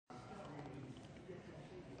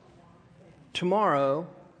Tomorrow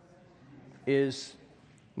is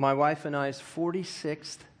my wife and I's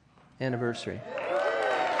 46th anniversary.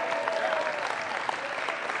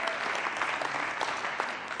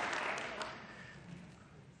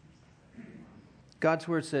 God's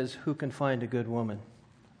word says, who can find a good woman?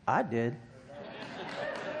 I did.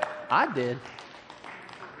 I did.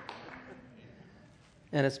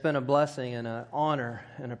 And it's been a blessing and an honor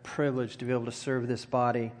and a privilege to be able to serve this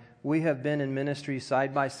body. We have been in ministry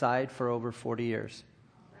side by side for over 40 years.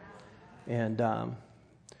 And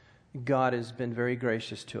God has been very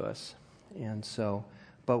gracious to us. And so,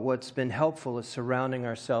 but what's been helpful is surrounding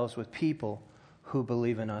ourselves with people who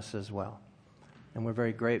believe in us as well. And we're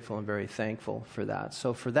very grateful and very thankful for that.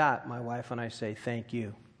 So for that, my wife and I say thank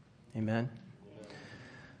you. Amen.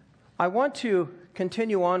 I want to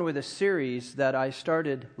continue on with a series that I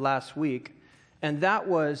started last week, and that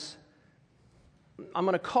was, I'm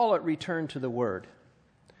going to call it Return to the Word.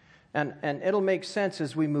 And it'll make sense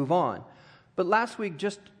as we move on. But last week,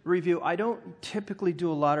 just review, I don't typically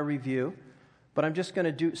do a lot of review, but I'm just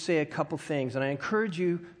going to say a couple things. And I encourage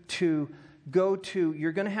you to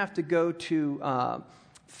you're going to have to go to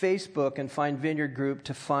Facebook and find Vineyard Group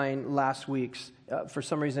to find last week's. For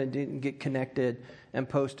some reason, it didn't get connected and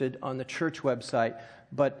posted on the church website,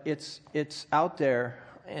 but it's out there,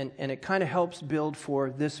 and it kind of helps build for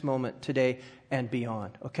this moment today and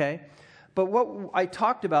beyond, okay? But what I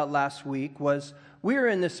talked about last week was we're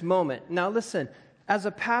in this moment. Now listen, as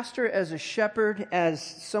a pastor, as a shepherd, as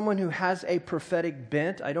someone who has a prophetic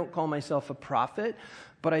bent, I don't call myself a prophet,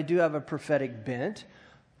 but I do have a prophetic bent,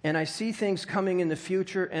 and I see things coming in the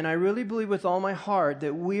future, and I really believe with all my heart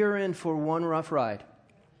that we are in for one rough ride.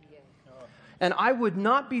 And I would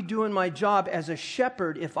not be doing my job as a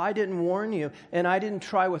shepherd if I didn't warn you and I didn't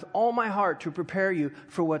try with all my heart to prepare you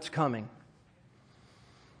for what's coming.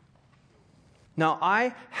 Now,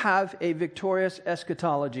 I have a victorious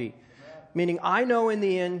eschatology, meaning I know in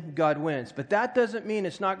the end God wins, but that doesn't mean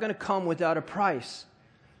it's not going to come without a price.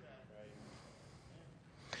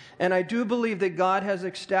 And I do believe that God has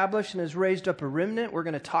established and has raised up a remnant. We're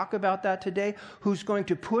going to talk about that today, who's going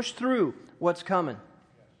to push through what's coming.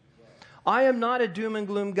 I am not a doom and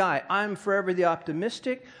gloom guy. I'm forever the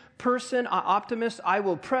optimistic person, optimist. I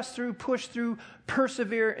will press through, push through,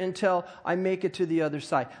 persevere until I make it to the other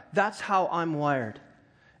side. That's how I'm wired.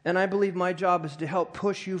 And I believe my job is to help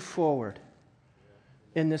push you forward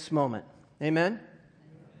in this moment. Amen?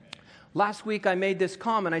 Last week I made this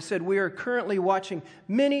comment. I said we are currently watching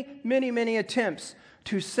many attempts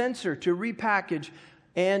to censor, to repackage,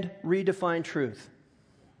 and redefine truth.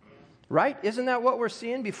 Right? Isn't that what we're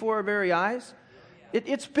seeing before our very eyes?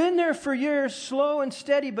 It's been there for years, slow and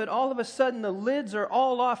steady, but all of a sudden the lids are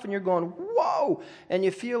all off and you're going, whoa! And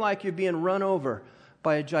you feel like you're being run over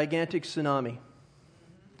by a gigantic tsunami.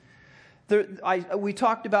 We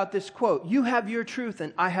talked about this quote, you have your truth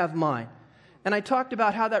and I have mine. And I talked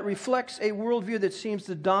about how that reflects a worldview that seems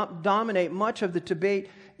to dominate much of the debate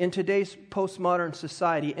in today's postmodern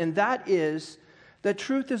society, and that is that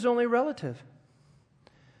truth is only relative.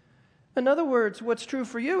 In other words, what's true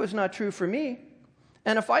for you is not true for me.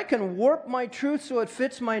 And if I can warp my truth so it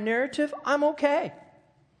fits my narrative, I'm okay.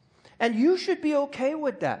 And you should be okay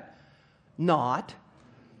with that. Not.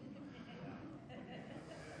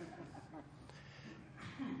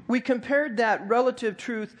 We compared that relative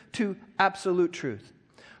truth to absolute truth.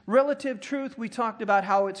 Relative truth, we talked about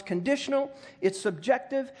how it's conditional, it's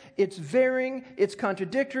subjective, it's varying, it's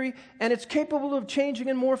contradictory, and it's capable of changing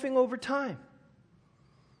and morphing over time.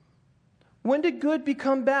 When did good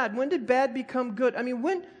become bad? When did bad become good? I mean,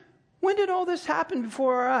 when did all this happen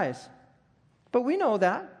before our eyes? But we know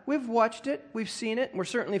that. We've watched it, we've seen it, and we're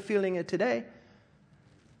certainly feeling it today.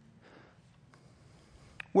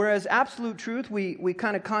 Whereas absolute truth, we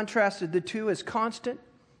kind of contrasted the two as constant,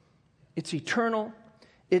 it's eternal,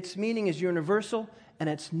 its meaning is universal, and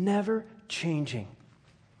it's never changing.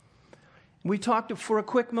 We talked for a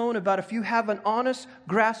quick moment about if you have an honest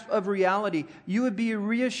grasp of reality, you would be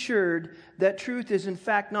reassured that truth is in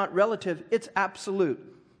fact not relative, it's absolute.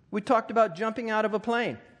 We talked about jumping out of a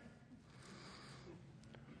plane.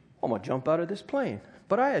 I'm going to jump out of this plane,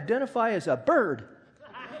 but I identify as a bird.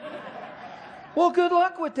 Well, good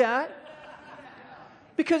luck with that,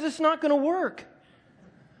 because it's not going to work.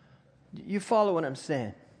 You follow what I'm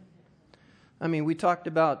saying? I mean, we talked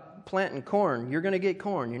about planting corn. You're going to get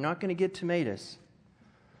corn. You're not going to get tomatoes.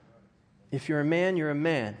 If you're a man, you're a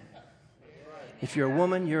man. If you're a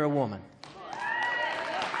woman, you're a woman.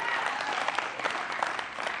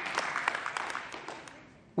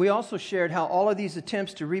 We also shared how all of these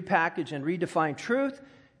attempts to repackage and redefine truth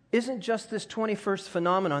isn't just this 21st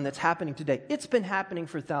phenomenon that's happening today. It's been happening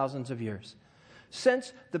for thousands of years,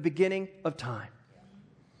 since the beginning of time.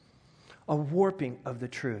 A warping of the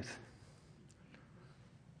truth.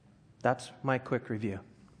 That's my quick review.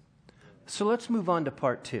 So let's move on to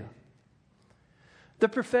part 2. The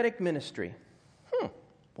prophetic ministry.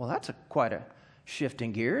 Well, that's quite a shift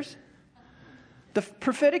in gears. The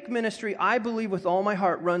prophetic ministry, I believe with all my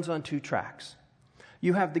heart, runs on 2 tracks.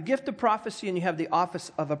 You have the gift of prophecy and you have the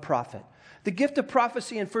office of a prophet. The gift of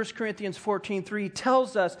prophecy in 1 Corinthians 14:3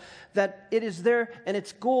 tells us that it is there, and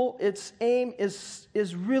its goal, its aim is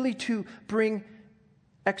really to bring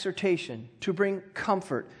exhortation, to bring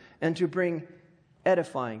comfort, and to bring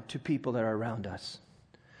edifying to people that are around us.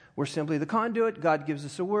 We're simply the conduit. God gives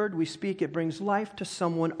us a word. We speak. It brings life to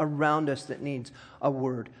someone around us that needs a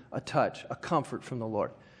word, a touch, a comfort from the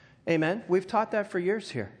Lord. Amen? We've taught that for years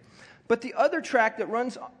here. But the other track that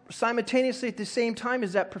runs simultaneously at the same time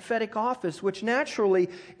is that prophetic office, which naturally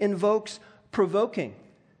invokes provoking.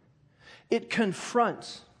 It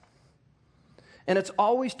confronts. And it's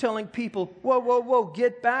always telling people, whoa,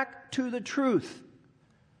 get back to the truth.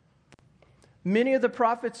 Many of the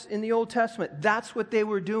prophets in the Old Testament, that's what they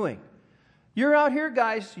were doing. You're out here,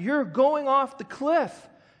 guys. You're going off the cliff.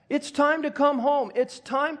 It's time to come home. It's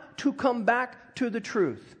time to come back to the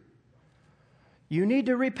truth. You need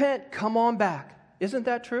to repent. Come on back. Isn't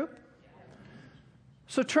that true?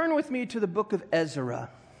 So turn with me to the book of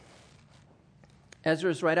Ezra.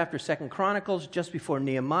 Ezra is right after 2 Chronicles, just before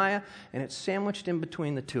Nehemiah, and it's sandwiched in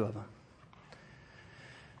between the two of them.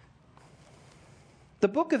 The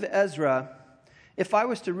book of Ezra, if I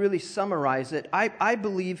was to really summarize it, I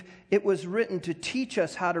believe it was written to teach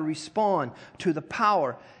us how to respond to the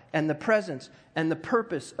power and the presence and the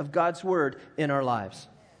purpose of God's word in our lives.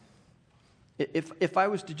 If I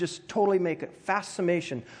was to just totally make a fast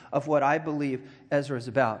summation of what I believe Ezra is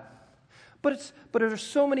about. But there are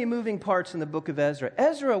so many moving parts in the book of Ezra.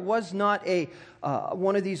 Ezra was not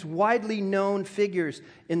one of these widely known figures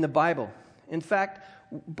in the Bible. In fact,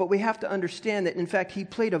 but we have to understand that, in fact, he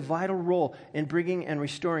played a vital role in bringing and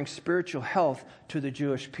restoring spiritual health to the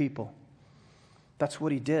Jewish people. That's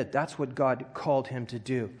what he did. That's what God called him to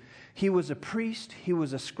do. He was a priest. He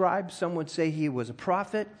was a scribe. Some would say he was a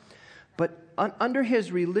prophet. But under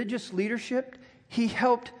his religious leadership, he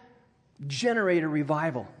helped generate a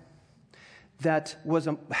revival that was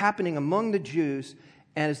happening among the Jews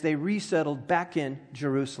as they resettled back in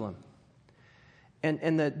Jerusalem.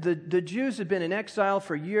 And the Jews had been in exile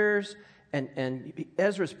for years, and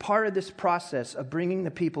Ezra's part of this process of bringing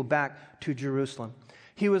the people back to Jerusalem.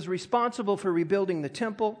 He was responsible for rebuilding the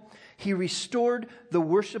temple. He restored the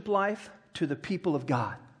worship life to the people of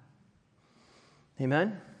God.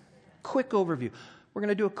 Amen? Quick overview. We're going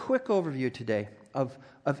to do a quick overview today of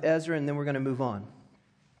Ezra, and then we're going to move on.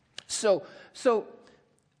 So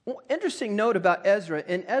interesting note about Ezra.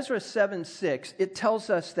 In Ezra 7:6, it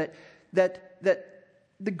tells us that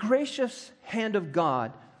the gracious hand of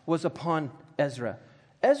God was upon Ezra.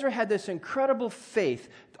 Ezra had this incredible faith,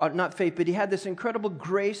 not faith, but he had this incredible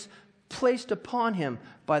grace placed upon him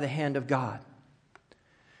by the hand of God.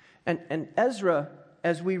 And Ezra,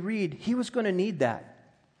 as we read, he was going to need that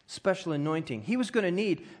special anointing. He was going to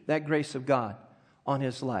need that grace of God on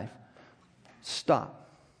his life. Stop.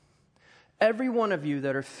 Every one of you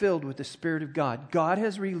that are filled with the Spirit of God, God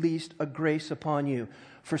has released a grace upon you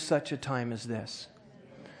for such a time as this.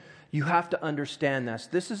 You have to understand this.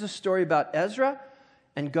 This is a story about Ezra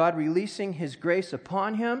and God releasing his grace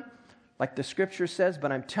upon him, like the scripture says,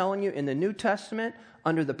 but I'm telling you, in the New Testament,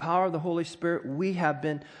 under the power of the Holy Spirit, we have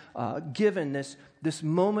been given this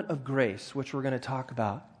moment of grace, which we're going to talk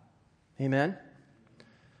about. Amen?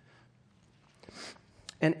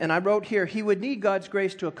 And I wrote here, he would need God's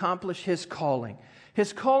grace to accomplish his calling.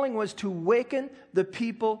 His calling was to waken the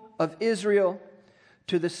people of Israel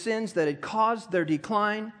to the sins that had caused their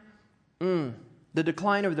decline, the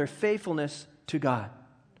decline of their faithfulness to God.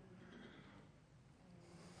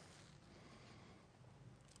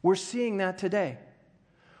 We're seeing that today.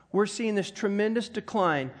 We're seeing this tremendous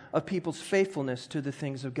decline of people's faithfulness to the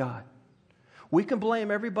things of God. We can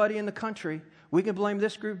blame everybody in the country. We can blame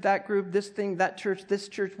this group, this thing, that church, this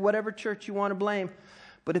church, whatever church you want to blame.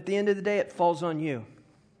 But at the end of the day, it falls on you.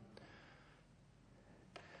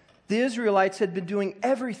 The Israelites had been doing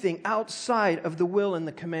everything outside of the will and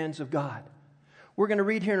the commands of God. We're going to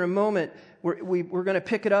read here in a moment. We're going to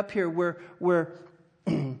pick it up here where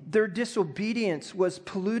their disobedience was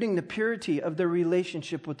polluting the purity of their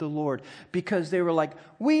relationship with the Lord, because they were like,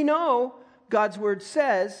 we know God's word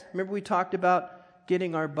says. Remember we talked about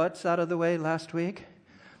getting our butts out of the way last week?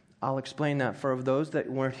 I'll explain that for those that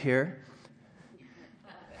weren't here.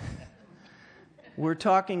 We're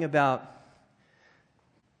talking about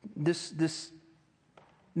this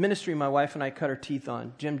ministry my wife and I cut our teeth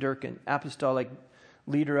on. Jim Durkin, apostolic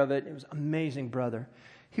leader of it. It was an amazing brother.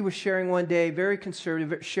 He was sharing one day, very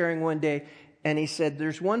conservative, sharing one day, and he said,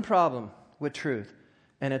 there's one problem with truth,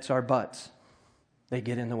 and it's our butts. They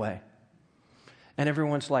get in the way. And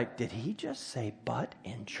everyone's like, did he just say butt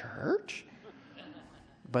in church?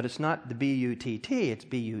 But it's not the B-U-T-T, it's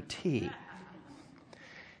B-U-T.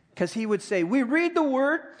 Because he would say, we read the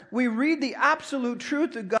Word, we read the absolute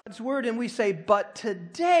truth of God's Word, and we say, but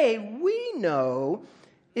today we know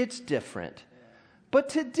it's different. But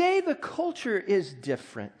today the culture is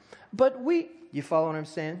different. But you follow what I'm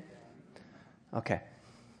saying? Okay.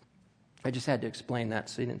 I just had to explain that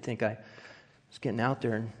so you didn't think I was getting out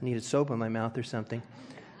there and needed soap in my mouth or something.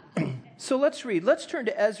 So let's read. Let's turn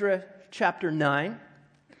to Ezra chapter 9.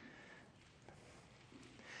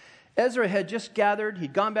 Ezra had just gathered.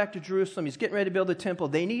 He'd gone back to Jerusalem. He's getting ready to build the temple.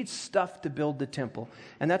 They need stuff to build the temple.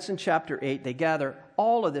 And that's in chapter 8. They gather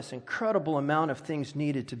all of this incredible amount of things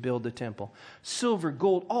needed to build the temple. Silver,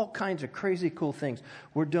 gold, all kinds of crazy cool things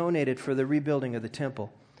were donated for the rebuilding of the temple.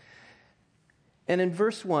 And in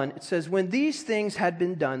verse 1, it says, when these things had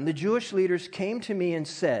been done, the Jewish leaders came to me and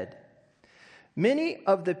said, many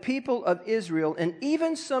of the people of Israel and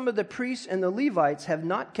even some of the priests and the Levites have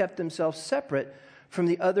not kept themselves separate from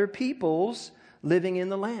the other peoples living in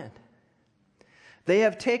the land. They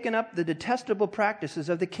have taken up the detestable practices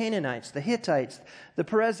of the Canaanites, the Hittites, the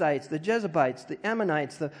Perizzites, the Jebusites, the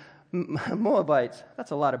Ammonites, the Moabites.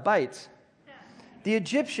 That's a lot of bites. The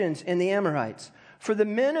Egyptians and the Amorites. For the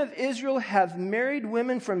men of Israel have married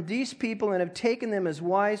women from these people and have taken them as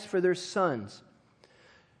wives for their sons.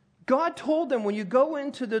 God told them, when you go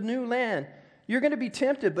into the new land, you're going to be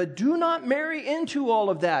tempted, but do not marry into all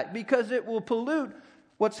of that because it will pollute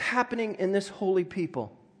what's happening in this holy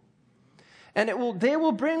people. And they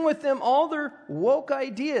will bring with them all their woke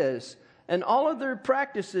ideas and all of their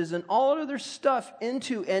practices and all of their stuff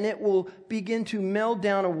into, and it will begin to meld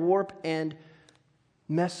down a warp and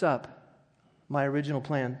mess up my original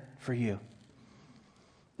plan for you.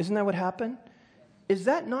 Isn't that what happened? Is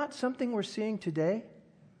that not something we're seeing today?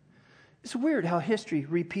 It's weird how history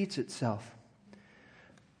repeats itself.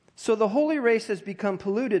 So the holy race has become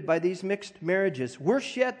polluted by these mixed marriages.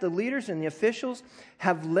 Worse yet, the leaders and the officials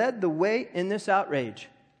have led the way in this outrage.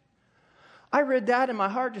 I read that and my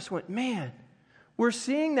heart just went, man, we're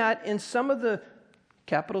seeing that in some of the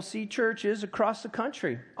capital C churches across the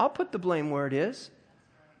country. I'll put the blame where it is.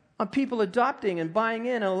 On people adopting and buying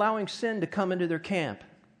in and allowing sin to come into their camp.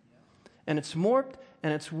 And it's morphed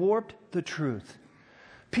and it's warped the truth.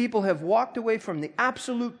 People have walked away from the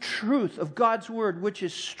absolute truth of God's Word, which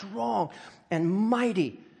is strong and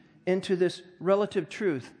mighty, into this relative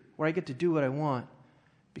truth where I get to do what I want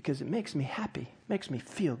because it makes me happy, makes me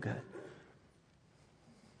feel good.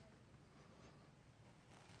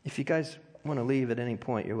 If you guys want to leave at any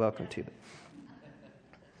point, you're welcome to.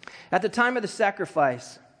 At the time of the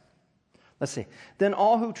sacrifice, let's see. Then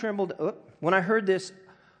all who trembled, when I heard this,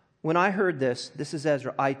 this is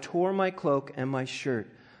Ezra, I tore my cloak and my shirt,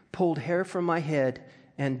 pulled hair from my head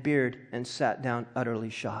and beard, and sat down utterly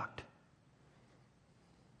shocked.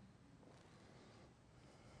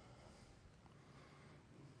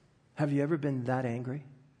 Have you ever been that angry?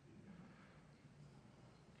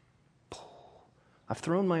 I've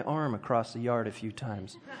thrown my arm across the yard a few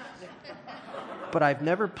times, but I've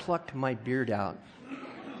never plucked my beard out.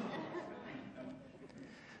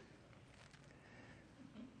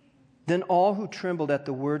 Then all who trembled at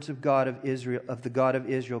the words of the God of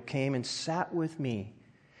Israel came and sat with me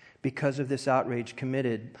because of this outrage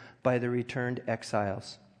committed by the returned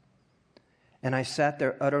exiles. And I sat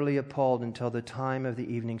there utterly appalled until the time of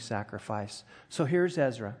the evening sacrifice. So here's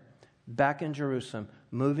Ezra, back in Jerusalem,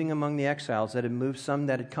 moving among the exiles that had moved, some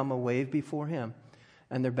that had come a wave before him.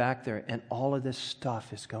 And they're back there, and all of this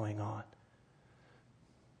stuff is going on.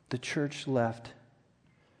 The church left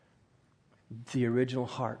the original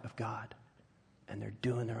heart of God, and they're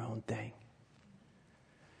doing their own thing.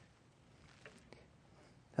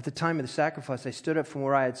 At the time of the sacrifice, I stood up from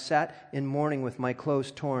where I had sat in mourning with my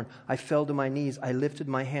clothes torn. I fell to my knees. I lifted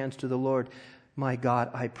my hands to the Lord. My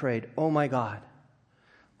God, I prayed, oh my God,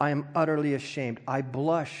 I am utterly ashamed. I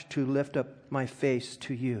blush to lift up my face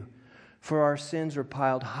to you, for our sins are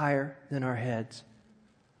piled higher than our heads,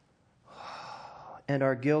 and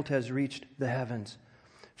our guilt has reached the heavens.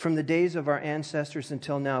 From the days of our ancestors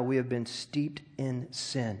until now, we have been steeped in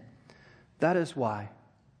sin. That is why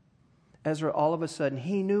Ezra, all of a sudden,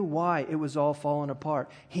 he knew why it was all falling apart.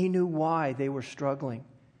 He knew why they were struggling.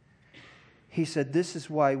 He said, this is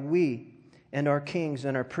why we and our kings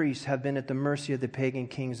and our priests have been at the mercy of the pagan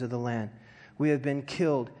kings of the land. We have been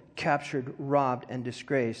killed, captured, robbed, and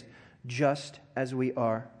disgraced, just as we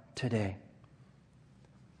are today.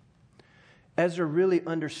 Ezra really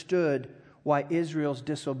understood why Israel's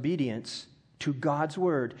disobedience to God's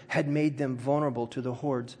word had made them vulnerable to the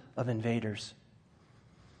hordes of invaders,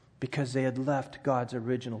 because they had left God's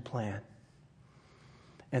original plan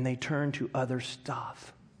and they turned to other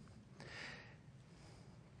stuff.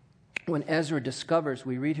 When Ezra discovers,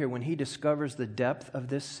 we read here, when he discovers the depth of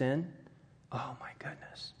this sin, oh my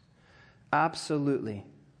goodness, absolutely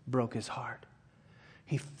broke his heart.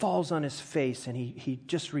 He falls on his face and he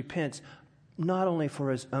just repents, not only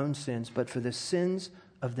for his own sins, but for the sins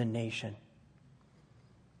of the nation.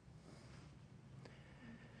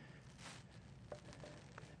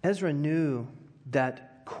 Ezra knew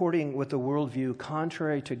that courting with a worldview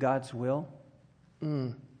contrary to God's will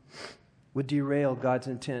would derail God's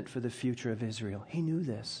intent for the future of Israel. He knew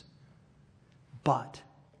this. But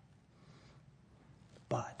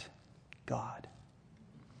God.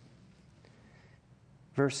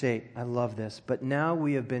 Verse 8, I love this. But now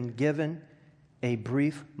we have been given a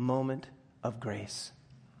brief moment of grace.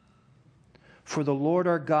 For the Lord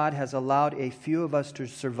our God has allowed a few of us to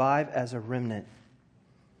survive as a remnant.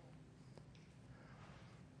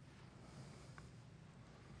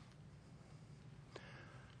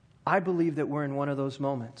 I believe that we're in one of those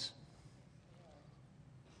moments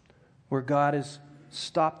where God has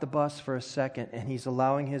stopped the bus for a second and He's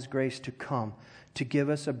allowing His grace to come, to give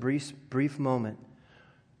us a brief moment,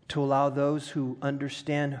 to allow those who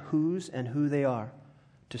understand whose and who they are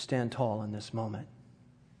to stand tall in this moment.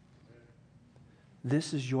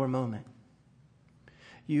 This is your moment.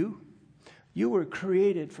 You were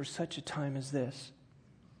created for such a time as this.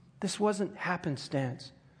 This wasn't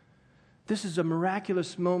happenstance. This is a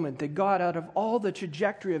miraculous moment that God, out of all the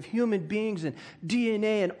trajectory of human beings and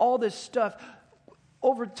DNA and all this stuff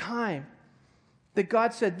over time, that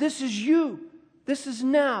God said, this is you. This is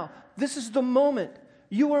now. This is the moment.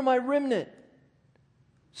 You are my remnant.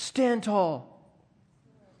 Stand tall.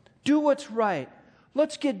 Do what's right.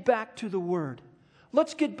 Let's get back to the Word.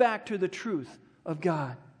 Let's get back to the truth of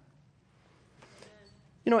God.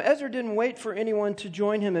 You know, Ezra didn't wait for anyone to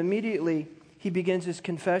join him. Immediately, he begins his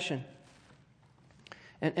confession.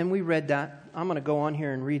 And we read that. I'm going to go on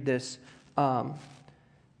here and read this. I'm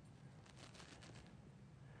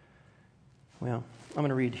going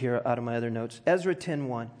to read here out of my other notes. Ezra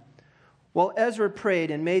 10:1. While Ezra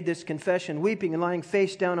prayed and made this confession, weeping and lying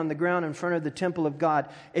face down on the ground in front of the temple of God,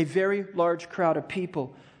 a very large crowd of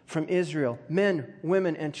people from Israel, men,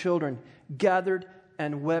 women, and children, gathered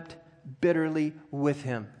and wept bitterly with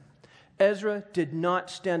him. Ezra did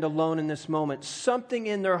not stand alone in this moment. Something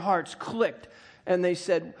in their hearts clicked, and they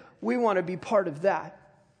said, we want to be part of that.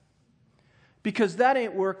 Because that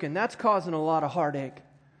ain't working. That's causing a lot of heartache.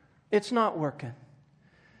 It's not working.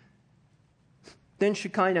 Then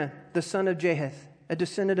Shekinah, the son of Jahath, a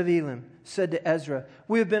descendant of Elam, said to Ezra,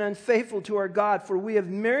 we have been unfaithful to our God, for we have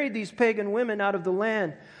married these pagan women out of the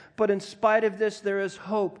land. But in spite of this, there is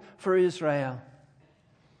hope for Israel.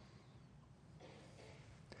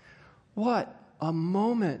 What a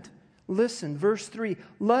moment. Listen, verse 3,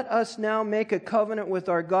 let us now make a covenant with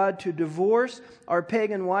our God to divorce our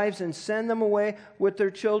pagan wives and send them away with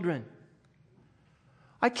their children.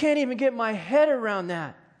 I can't even get my head around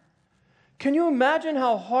that. Can you imagine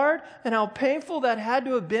how hard and how painful that had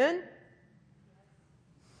to have been?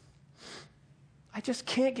 I just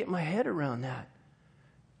can't get my head around that.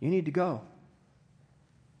 You need to go.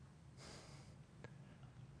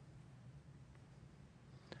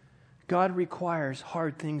 God requires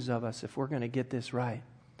hard things of us if we're going to get this right.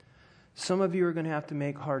 Some of you are going to have to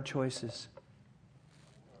make hard choices.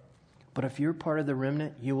 But if you're part of the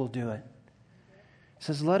remnant, you will do it. It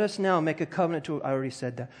says, let us now make a covenant to, I already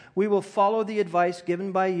said that. We will follow the advice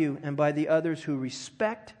given by you and by the others who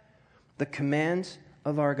respect the commands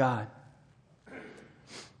of our God.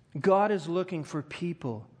 God is looking for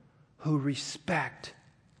people who respect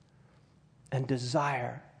and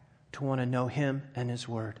desire to want to know Him and His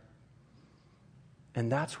Word.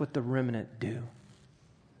 And that's what the remnant do.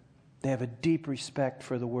 They have a deep respect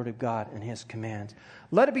for the Word of God and His commands.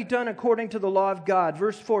 Let it be done according to the law of God.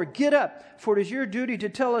 Verse 4, get up, for it is your duty to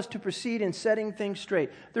tell us to proceed in setting things straight.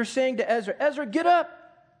 They're saying to Ezra, Ezra, get up.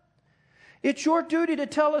 It's your duty to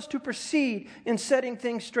tell us to proceed in setting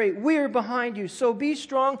things straight. We are behind you, so be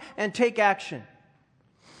strong and take action.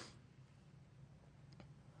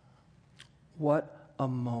 What a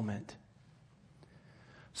moment.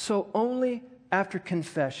 So only after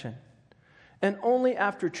confession and only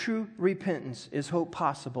after true repentance is hope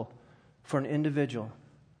possible for an individual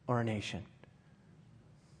or a nation.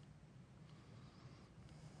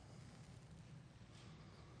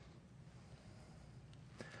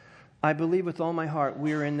 I believe with all my heart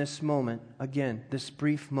we are in this moment, again, this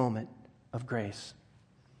brief moment of grace.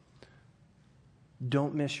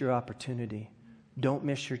 Don't miss your opportunity. Don't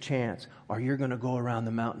miss your chance, or you're going to go around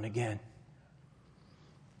the mountain again.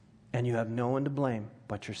 And you have no one to blame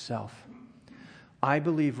but yourself. I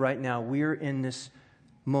believe right now we're in this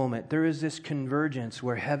moment. There is this convergence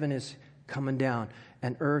where heaven is coming down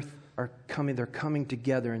and earth they're coming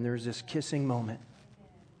together, and there's this kissing moment.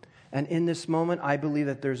 And in this moment, I believe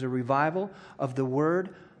that there's a revival of the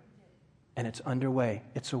Word, and it's underway.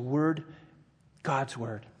 It's a Word, God's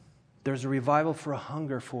Word. There's a revival for a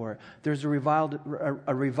hunger for it. There's a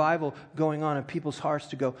revival going on in people's hearts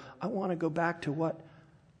to go, I want to go back to what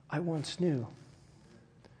I once knew.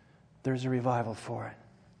 There's a revival for it.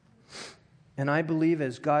 And I believe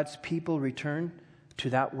as God's people return to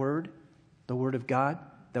that Word, the Word of God,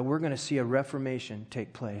 that we're going to see a reformation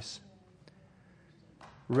take place.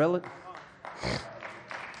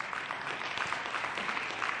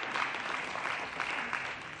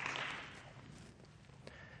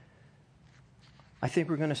 I think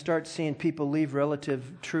we're going to start seeing people leave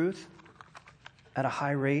relative truth at a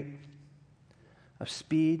high rate of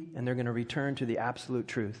speed, and they're going to return to the absolute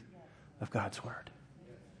truth of God's Word.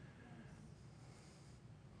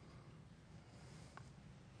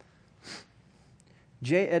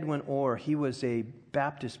 J. Edwin Orr, he was a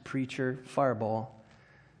Baptist preacher, fireball,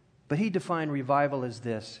 but he defined revival as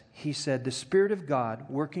this. He said, the Spirit of God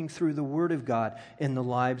working through the Word of God in the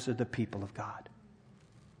lives of the people of God.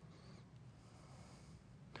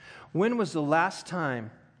 When was the last time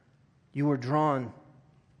you were drawn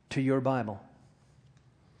to your Bible?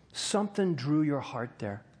 Something drew your heart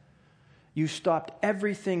there. You stopped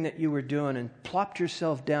everything that you were doing and plopped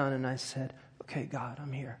yourself down, and I said, okay, God,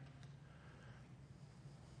 I'm here.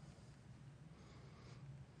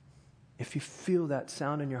 If you feel that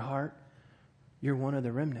sound in your heart, you're one of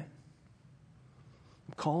the remnant.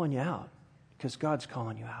 I'm calling you out because God's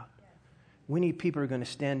calling you out. We need people who are going to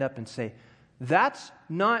stand up and say, that's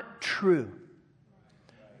not true.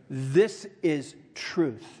 This is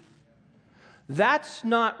truth. That's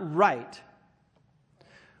not right.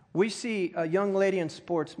 We see a young lady in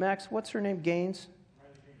sports, Max, what's her name? Gaines?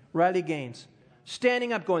 Riley Gaines.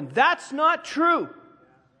 Standing up going, that's not true.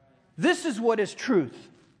 This is what is truth.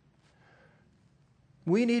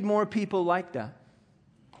 We need more people like that.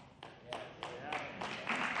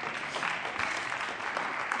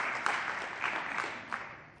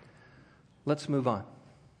 Let's move on.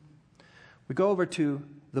 We go over to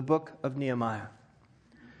the book of Nehemiah.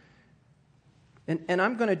 And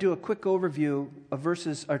I'm going to do a quick overview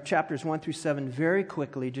of chapters 1 through 7 very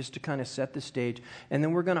quickly just to kind of set the stage. And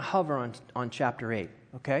then we're going to hover on chapter 8,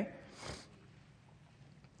 okay?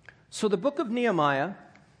 So the book of Nehemiah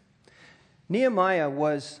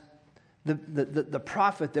was the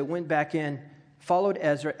prophet that went back in, followed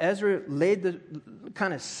Ezra. Ezra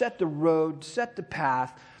set the road, set the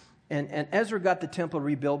path, and Ezra got the temple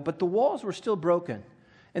rebuilt, but the walls were still broken.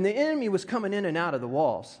 And the enemy was coming in and out of the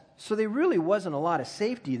walls. So there really wasn't a lot of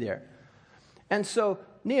safety there. And so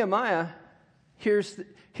Nehemiah, here's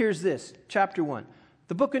this, chapter 1.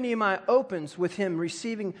 The book of Nehemiah opens with him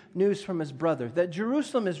receiving news from his brother that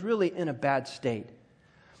Jerusalem is really in a bad state.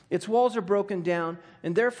 Its walls are broken down,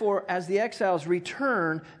 and therefore, as the exiles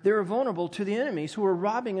return, they're vulnerable to the enemies who are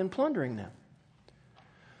robbing and plundering them.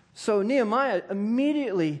 So Nehemiah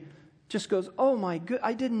immediately just goes, oh my God,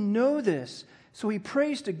 I didn't know this. So he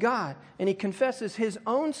prays to God, and he confesses his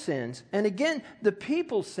own sins, and again, the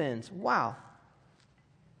people's sins. Wow.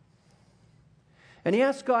 And he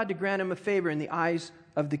asks God to grant him a favor in the eyes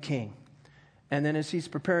of the king. And then as he's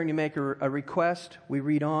preparing to make a request, we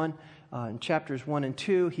read on in chapters 1 and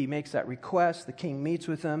 2, he makes that request, the king meets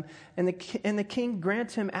with him, and the king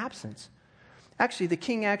grants him absence. Actually, the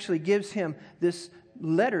king actually gives him this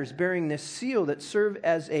letters bearing this seal that serve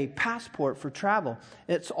as a passport for travel.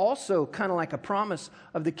 It's also kind of like a promise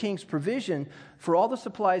of the king's provision for all the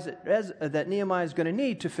supplies that Nehemiah is going to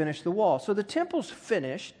need to finish the wall. So the temple's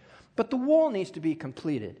finished, but the wall needs to be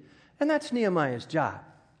completed. And that's Nehemiah's job.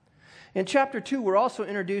 In chapter 2, we're also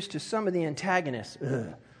introduced to some of the antagonists.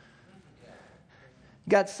 You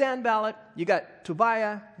got Sanballat, you got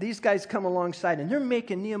Tobiah. These guys come alongside, and they're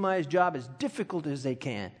making Nehemiah's job as difficult as they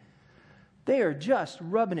can. They are just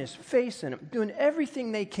rubbing his face in him, doing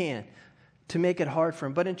everything they can to make it hard for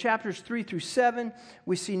him. But in chapters 3 through 7,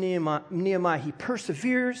 we see Nehemiah, he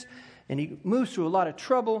perseveres, and he moves through a lot of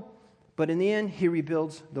trouble, but in the end, he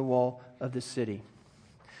rebuilds the wall of the city.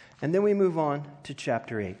 And then we move on to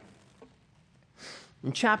chapter 8.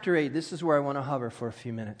 In chapter 8, this is where I want to hover for a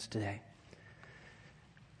few minutes today.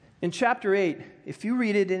 In chapter 8, if you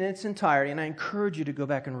read it in its entirety, and I encourage you to go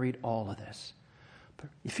back and read all of this. But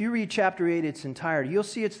if you read chapter 8 in its entirety, you'll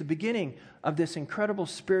see it's the beginning of this incredible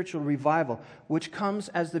spiritual revival, which comes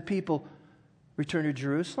as the people return to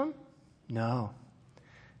Jerusalem? No.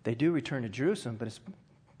 They do return to Jerusalem, but it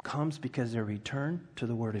comes because they return to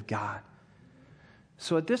the Word of God.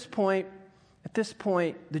 So at this point,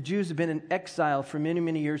 the Jews have been in exile for many,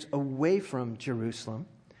 many years away from Jerusalem.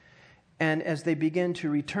 And as they begin to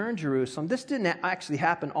return to Jerusalem, this didn't actually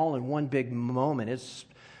happen all in one big moment. It's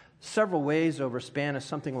several ways over a span of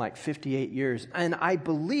something like 58 years. And I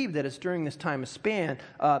believe that it's during this span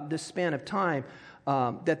of time,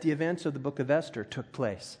 that the events of the book of Esther took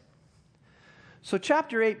place. So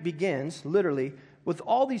chapter 8 begins, literally, with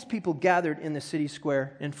all these people gathered in the city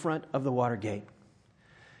square in front of the water gate.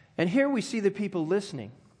 And here we see the people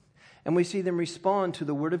listening, and we see them respond to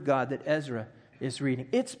the word of God that Ezra is reading.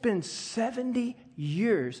 It's been 70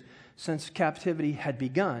 years since captivity had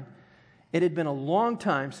begun. It had been a long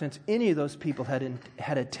time since any of those people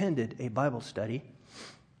had attended a Bible study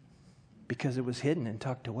because it was hidden and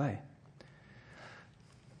tucked away.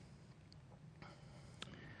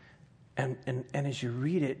 And as you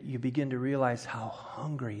read it, you begin to realize how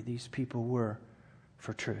hungry these people were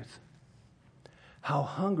for truth. How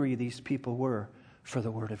hungry these people were for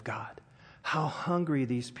the Word of God. How hungry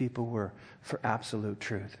these people were for absolute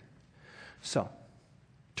truth. So,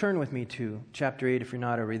 turn with me to chapter 8 if you're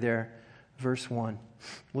not already there, verse 1.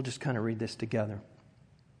 We'll just kind of read this together.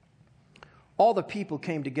 All the people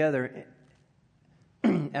came together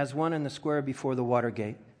as one in the square before the water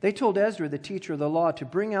gate. They told Ezra, the teacher of the law, to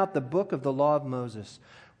bring out the book of the law of Moses,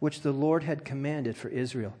 which the Lord had commanded for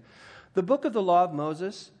Israel. The book of the law of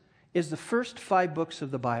Moses is the first 5 books of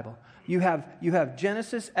the Bible. You have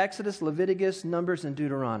Genesis, Exodus, Leviticus, Numbers, and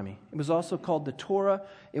Deuteronomy. It was also called the Torah.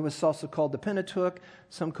 It was also called the Pentateuch.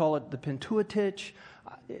 Some call it the Pentateuch.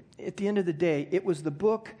 At the end of the day, it was the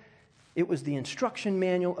book, it was the instruction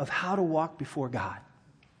manual of how to walk before God.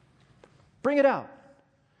 Bring it out.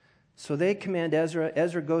 So they command Ezra.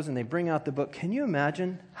 Ezra goes and they bring out the book. Can you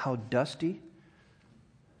imagine how dusty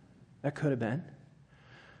that could have been?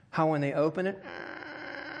 How when they open it,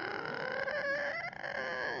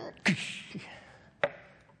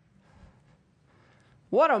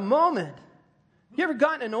 what a moment. You ever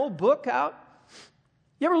gotten an old book out?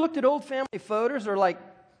 You ever looked at old family photos that are like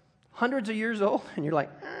hundreds of years old? And you're like,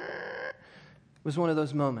 it was one of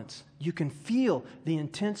those moments. You can feel the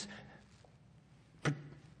intense,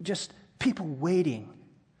 just people waiting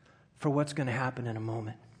for what's going to happen in a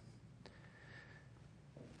moment.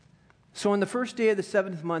 So on the first day of the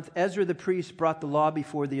 7th month, Ezra the priest brought the law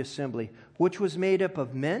before the assembly, which was made up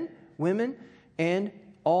of men, women, and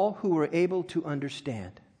all who were able to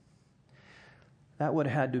understand. That would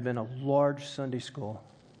have had to have been a large Sunday school.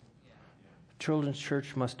 Children's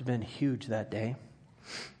church must have been huge that day.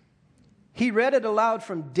 He read it aloud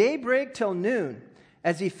from daybreak till noon,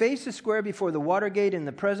 as he faced the square before the water gate in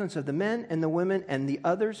the presence of the men and the women and the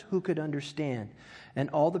others who could understand. And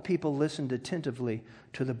all the people listened attentively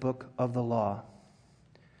to the book of the law.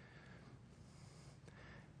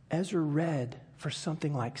 Ezra read for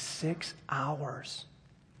something like 6 hours.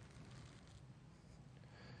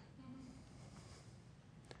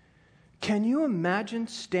 Can you imagine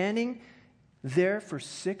standing there for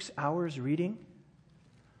 6 hours reading?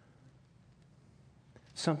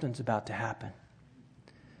 Something's about to happen.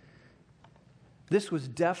 This was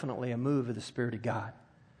definitely a move of the Spirit of God.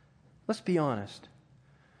 Let's be honest.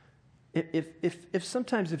 If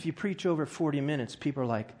sometimes if you preach over 40 minutes, people are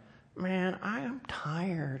like, man, I am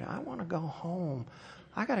tired. I want to go home.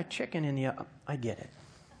 I got a chicken in the oven. I get it.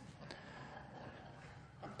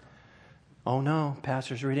 Oh no,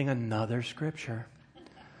 pastor's reading another scripture.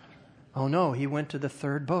 Oh no, he went to the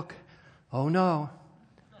 3rd book. Oh no.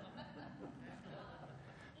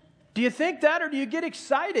 Do you think that or do you get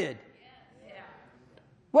excited?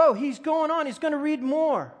 Whoa, he's going on. He's going to read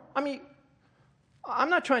more. I mean, I'm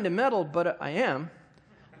not trying to meddle, but I am.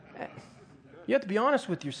 You have to be honest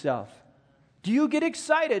with yourself. Do you get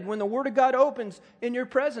excited when the Word of God opens in your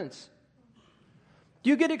presence? Do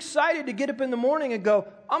you get excited to get up in the morning and go,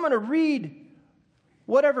 I'm going to read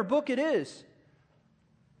whatever book it is?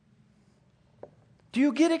 Do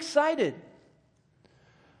you get excited?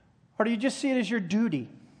 Or do you just see it as your duty?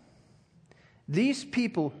 These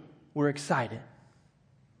people were excited.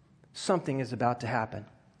 Something is about to happen.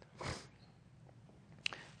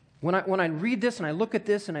 When I read this and I look at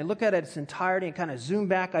this and I look at it in its entirety and kind of zoom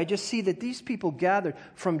back, I just see that these people gathered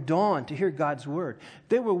from dawn to hear God's word.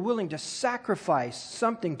 They were willing to sacrifice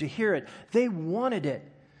something to hear it. They wanted it.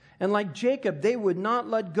 And like Jacob, they would not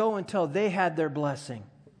let go until they had their blessing.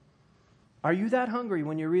 Are you that hungry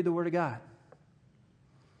when you read the Word of God?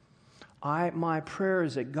 My prayer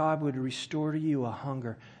is that God would restore to you a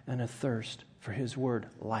hunger and a thirst for His Word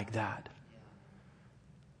like that.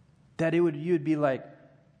 That you'd be like,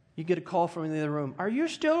 you get a call from the other room. Are you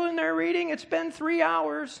still in there reading? It's been 3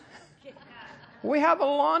 hours. We have a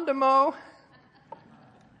lawn to mow.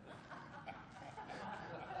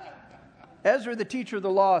 Ezra, the teacher of the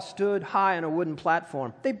law, stood high on a wooden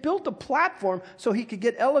platform. They built a platform so he could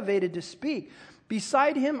get elevated to speak.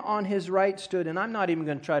 Beside him on his right stood, and I'm not even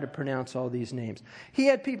going to try to pronounce all these names. He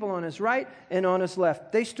had people on his right and on his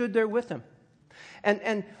left. They stood there with him.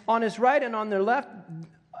 And on his right and on their left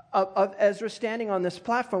of Ezra standing on this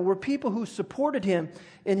platform were people who supported him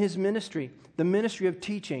in his ministry, the ministry of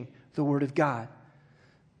teaching the Word of God.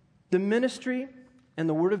 The ministry and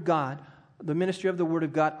the Word of God, the ministry of the Word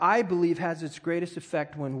of God, I believe has its greatest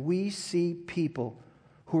effect when we see people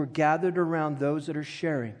who are gathered around those that are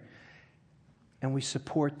sharing, and we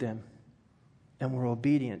support them, and we're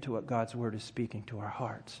obedient to what God's Word is speaking to our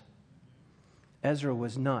hearts. Ezra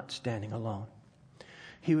was not standing alone.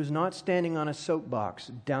 He was not standing on a soapbox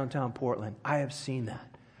downtown Portland. I have seen that.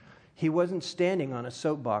 He wasn't standing on a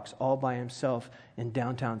soapbox all by himself in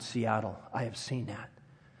downtown Seattle. I have seen that.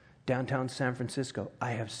 Downtown San Francisco,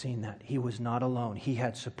 I have seen that. He was not alone. He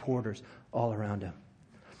had supporters all around him.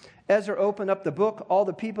 Ezra opened up the book. All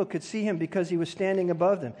the people could see him because he was standing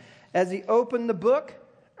above them. As he opened the book,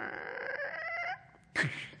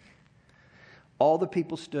 all the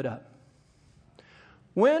people stood up.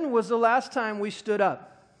 When was the last time we stood up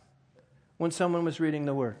when someone was reading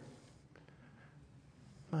the Word?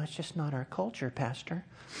 Well, it's just not our culture, Pastor.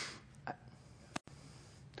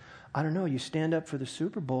 I don't know. You stand up for the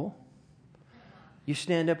Super Bowl. You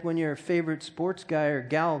stand up when your favorite sports guy or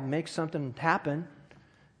gal makes something happen.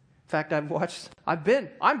 In fact, I'm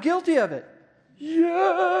guilty of it.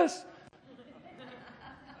 Yes!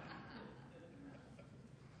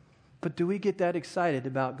 But do we get that excited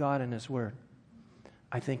about God and His Word?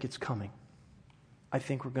 I think it's coming. I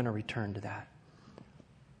think we're going to return to that.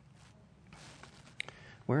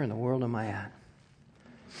 Where in the world am I at?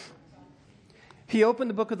 He opened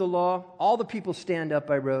the book of the law. All the people stand up,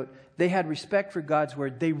 I wrote. They had respect for God's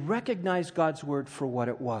Word. They recognized God's Word for what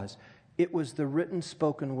it was. It was the written,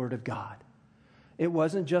 spoken Word of God. It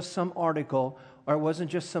wasn't just some article, or it wasn't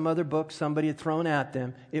just some other book somebody had thrown at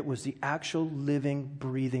them. It was the actual living,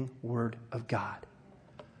 breathing Word of God.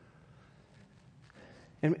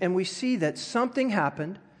 And we see that something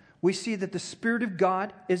happened. We see that the Spirit of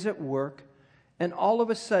God is at work. And all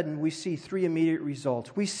of a sudden, we see 3 immediate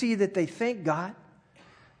results. We see that they thanked God.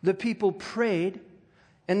 The people prayed.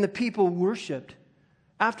 And the people worshiped.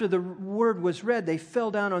 After the word was read, they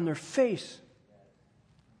fell down on their face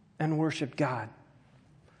and worshiped God.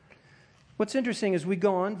 What's interesting is we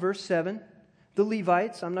go on, verse 7. The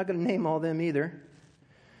Levites, I'm not going to name all them either.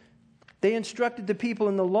 They instructed the people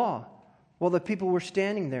in the law while the people were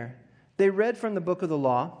standing there. They read from the book of the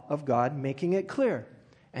law of God, making it clear,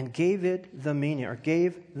 and gave the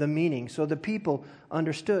meaning so the people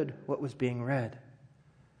understood what was being read.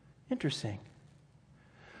 Interesting.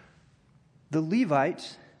 The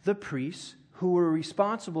Levites, the priests, who were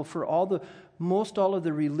responsible for most all of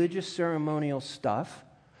the religious ceremonial stuff,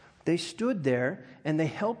 they stood there and they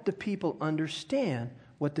helped the people understand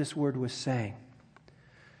what this word was saying.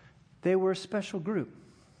 They were a special group.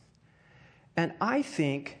 And I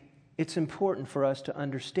think it's important for us to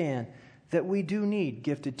understand that we do need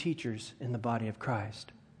gifted teachers in the body of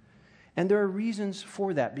Christ. And there are reasons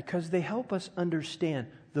for that, because they help us understand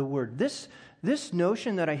the Word. This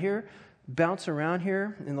notion that I hear bounce around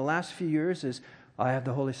here in the last few years is, I have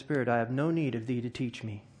the Holy Spirit, I have no need of thee to teach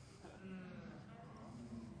me.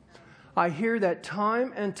 I hear that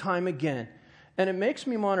time and time again, and it makes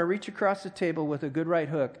me want to reach across the table with a good right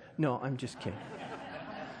hook. No, I'm just kidding.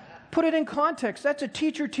 Put it in context. That's a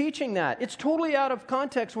teacher teaching that. It's totally out of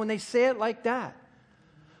context when they say it like that.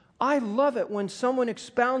 I love it when someone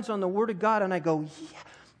expounds on the Word of God and I go, yeah,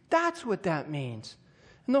 that's what that means.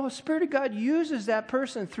 And the Spirit of God uses that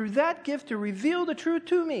person through that gift to reveal the truth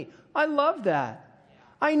to me. I love that.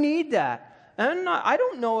 I need that. And I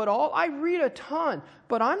don't know it all. I read a ton,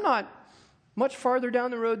 but I'm not much farther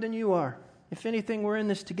down the road than you are. If anything, we're in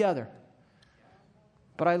this together.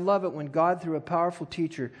 But I love it when God, through a powerful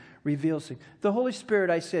teacher, reveals things. The Holy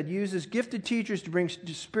Spirit, I said, uses gifted teachers to bring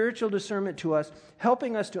spiritual discernment to us,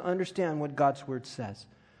 helping us to understand what God's Word says.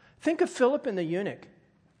 Think of Philip and the eunuch.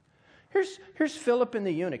 Here's Philip and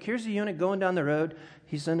the eunuch. Here's the eunuch going down the road.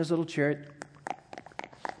 He's in his little chariot.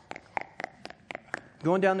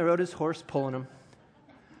 Going down the road, his horse pulling him.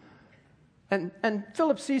 And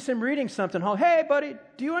Philip sees him reading something. Hey, buddy,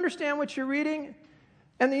 do you understand what you're reading?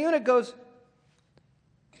 And the eunuch goes,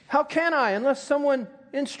 how can I unless someone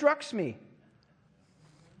instructs me?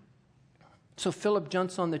 So Philip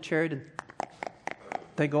jumps on the chariot and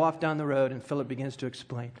they go off down the road, and Philip begins to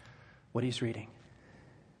explain what he's reading.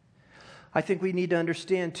 I think we need to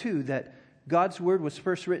understand, too, that God's word was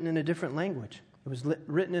first written in a different language. It was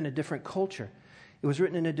written in a different culture. It was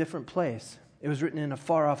written in a different place. It was written in a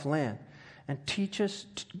far-off land. And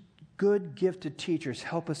good gifted teachers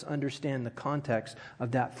help us understand the context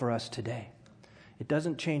of that for us today. It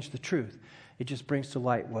doesn't change the truth. It just brings to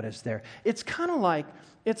light what is there. It's kind of like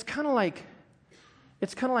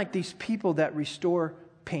these people that restore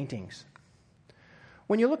paintings.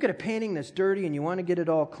 When you look at a painting that's dirty and you want to get it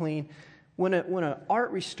all clean, when an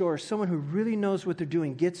art restorer, someone who really knows what they're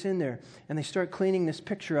doing, gets in there and they start cleaning this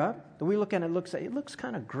picture up, the way we look at it, it looks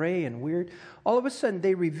kind of gray and weird. All of a sudden,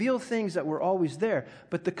 they reveal things that were always there,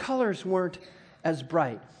 but the colors weren't as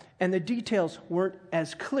bright and the details weren't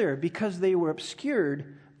as clear because they were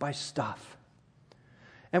obscured by stuff.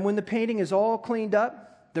 And when the painting is all cleaned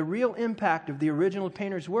up, the real impact of the original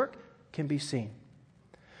painter's work can be seen.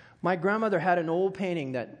 My grandmother had an old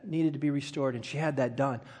painting that needed to be restored, and she had that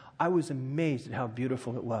done. I was amazed at how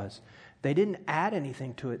beautiful it was. They didn't add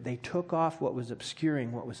anything to it. They took off what was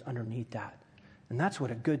obscuring what was underneath that. And that's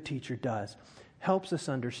what a good teacher does. Helps us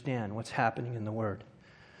understand what's happening in the Word.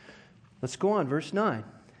 Let's go on, verse 9.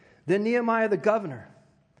 Then Nehemiah the governor,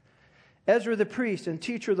 Ezra the priest and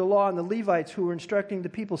teacher of the law, and the Levites who were instructing the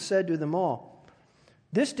people said to them all,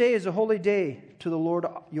 this day is a holy day to the Lord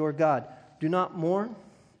your God. Do not mourn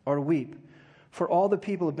or weep, for all the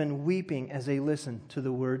people have been weeping as they listen to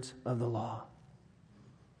the words of the law.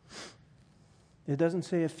 It doesn't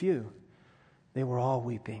say a few. They were all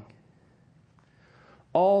weeping.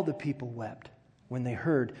 All the people wept when they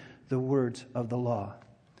heard the words of the law.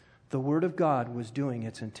 The Word of God was doing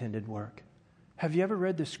its intended work. Have you ever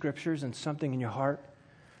read the Scriptures and something in your heart,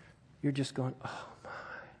 you're just going, oh my,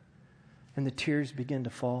 and the tears begin to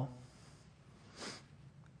fall?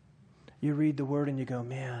 You read the Word and you go,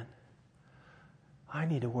 man, I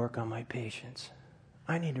need to work on my patience.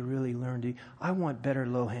 I need to really learn I want better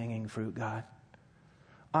low-hanging fruit, God.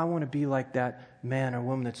 I want to be like that man or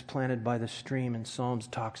woman that's planted by the stream in Psalms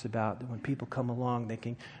talks about, that when people come along, they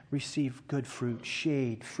can receive good fruit,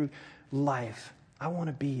 shade, fruit, life. I want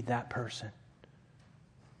to be that person.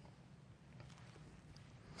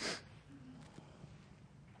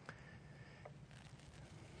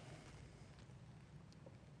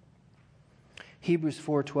 Hebrews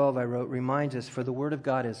 4:12, I wrote, reminds us, for the Word of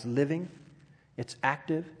God is living, it's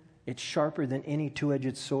active, it's sharper than any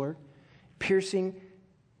two-edged sword, piercing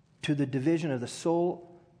to the division of the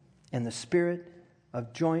soul and the spirit,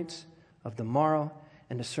 of joints, of the marrow,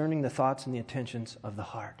 and discerning the thoughts and the intentions of the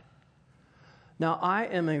heart. Now, I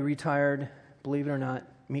am a retired, believe it or not,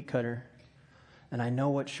 meat cutter, and I know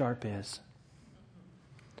what sharp is.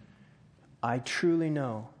 I truly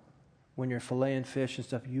know when you're filleting fish and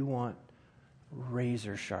stuff, you want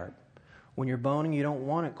razor sharp. When you're boning, you don't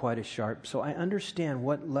want it quite as sharp. So I understand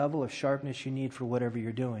what level of sharpness you need for whatever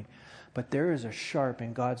you're doing. But there is a sharp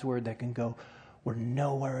in God's Word that can go where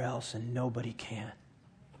nowhere else and nobody can.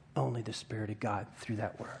 Only the Spirit of God through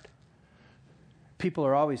that Word. People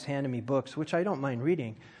are always handing me books, which I don't mind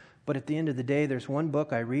reading. But at the end of the day, there's one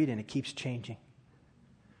book I read and it keeps changing.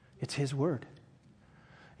 It's His Word.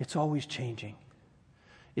 It's always changing.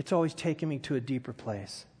 It's always taking me to a deeper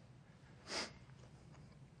place.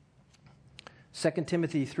 2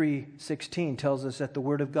 Timothy 3:16 tells us that the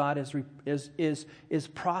Word of God is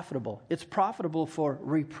profitable. It's profitable for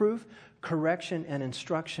reproof, correction, and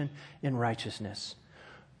instruction in righteousness.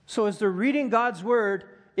 So as they're reading God's Word,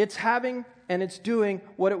 it's having and it's doing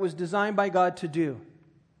what it was designed by God to do.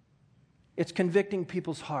 It's convicting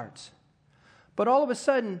people's hearts. But all of a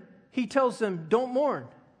sudden, He tells them, don't mourn.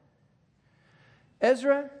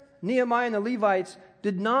 Ezra, Nehemiah, and the Levites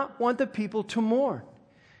did not want the people to mourn.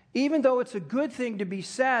 Even though it's a good thing to be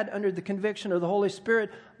sad under the conviction of the Holy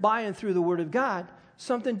Spirit by and through the Word of God,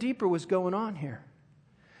 something deeper was going on here.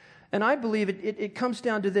 And I believe it comes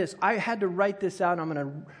down to this. I had to write this out. I'm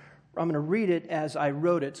going to read it as I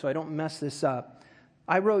wrote it so I don't mess this up.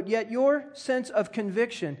 I wrote, yet if your sense of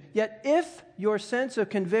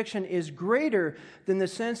conviction is greater than the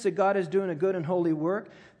sense that God is doing a good and holy work,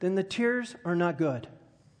 then the tears are not good.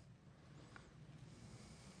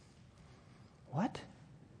 What?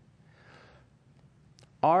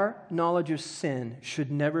 Our knowledge of sin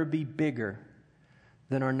should never be bigger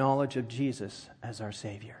than our knowledge of Jesus as our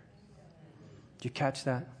Savior. Did you catch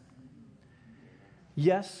that?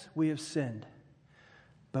 Yes, we have sinned.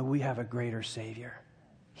 but we have a greater Savior.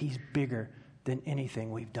 He's bigger than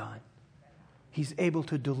anything we've done. He's able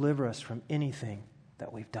to deliver us from anything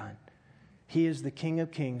that we've done. He is the King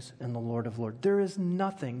of kings and the Lord of lords. There is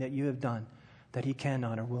nothing that you have done that he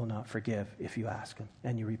cannot or will not forgive if you ask him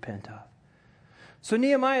and you repent of. So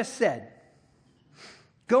Nehemiah said,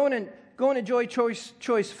 Go and enjoy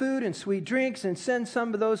choice food and sweet drinks, and send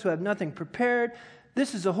some of those who have nothing prepared.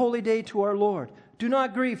 This is a holy day to our Lord. Do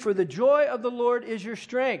not grieve, for the joy of the Lord is your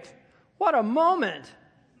strength. What a moment.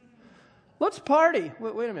 Let's party.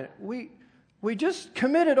 Wait a minute. We just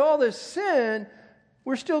committed all this sin.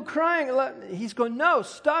 We're still crying. He's going, no,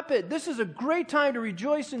 stop it. This is a great time to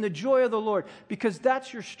rejoice in the joy of the Lord, because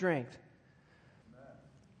that's your strength.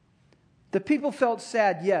 The people felt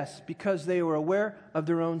sad, yes, because they were aware of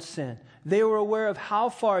their own sin. They were aware of how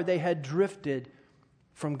far they had drifted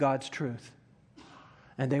from God's truth.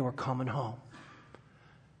 And they were coming home.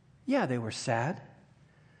 Yeah, they were sad.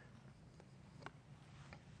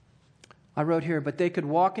 I wrote here, but they could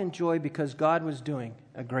walk in joy because God was doing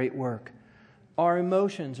a great work. Our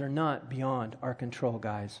emotions are not beyond our control,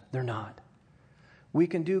 guys. They're not. We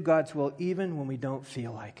can do God's will even when we don't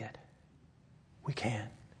feel like it. We can.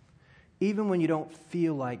 Even when you don't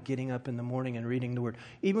feel like getting up in the morning and reading the Word.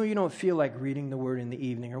 Even when you don't feel like reading the Word in the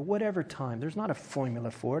evening or whatever time. There's not a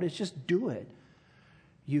formula for it. It's just do it.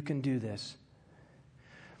 You can do this.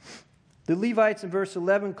 The Levites in verse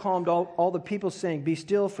 11 calmed all the people, saying, Be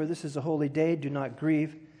still, for this is a holy day. Do not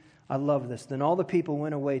grieve. I love this. Then all the people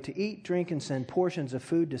went away to eat, drink, and send portions of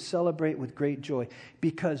food to celebrate with great joy,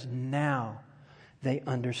 because now they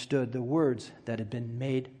understood the words that had been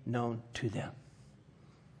made known to them.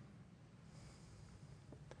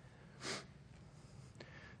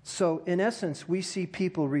 So, in essence, we see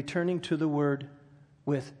people returning to the Word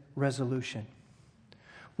with resolution.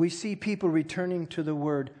 We see people returning to the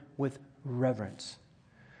Word with reverence.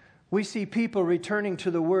 We see people returning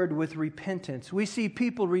to the Word with repentance. We see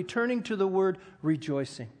people returning to the Word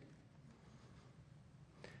rejoicing.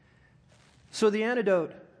 So the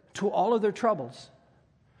antidote to all of their troubles,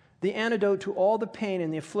 the antidote to all the pain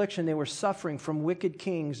and the affliction they were suffering from wicked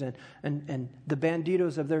kings and the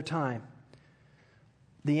banditos of their time,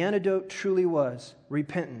 the antidote truly was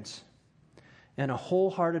repentance and a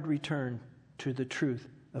wholehearted return to the truth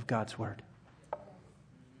of God's Word.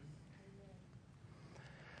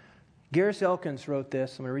 Garris Elkins wrote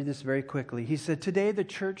this. I'm going to read this very quickly. He said, Today the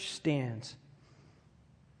church stands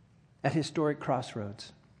at historic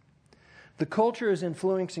crossroads. The culture is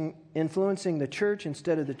influencing the church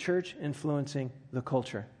instead of the church influencing the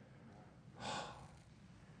culture.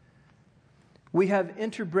 We have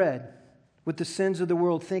interbred with the sins of the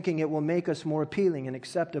world, thinking it will make us more appealing and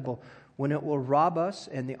acceptable, when it will rob us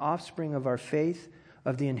and the offspring of our faith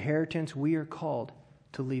of the inheritance we are called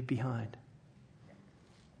to leave behind.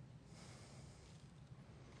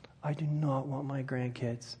 I do not want my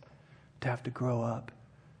grandkids to have to grow up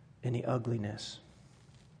in the ugliness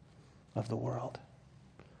of the world.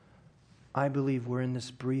 I believe we're in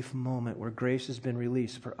this brief moment where grace has been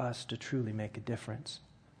released for us to truly make a difference.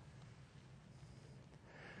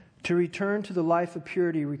 To return to the life of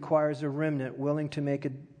purity requires a remnant willing to make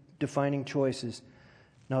defining choices.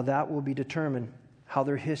 Now that will be determined how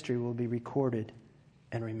their history will be recorded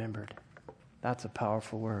and remembered. That's a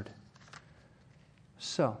powerful word.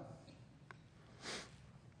 So,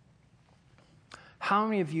 how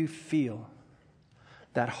many of you feel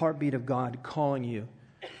that heartbeat of God calling you,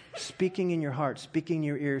 speaking in your heart, speaking in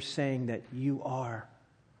your ears, saying that you are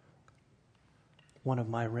one of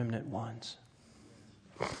my remnant ones?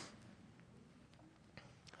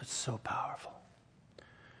 It's so powerful.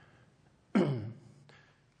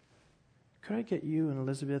 Could I get you and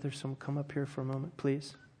Elizabeth or someone come up here for a moment,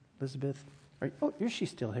 please? Elizabeth? She's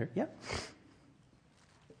still here. Yeah.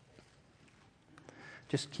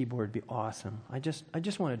 Just keyboard would be awesome. I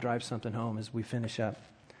just want to drive something home as we finish up.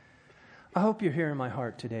 I hope you're hearing my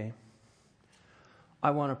heart today.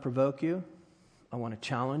 I want to provoke you. I want to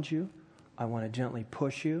challenge you. I want to gently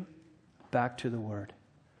push you back to the Word,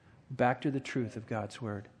 back to the truth of God's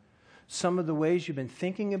Word. Some of the ways you've been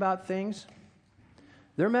thinking about things,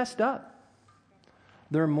 they're messed up.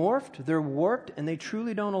 They're morphed, they're warped, and they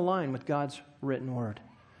truly don't align with God's written Word.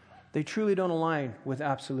 They truly don't align with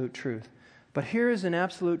absolute truth. But here is an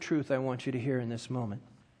absolute truth I want you to hear in this moment.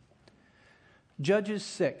 Judges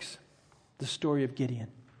 6, the story of Gideon.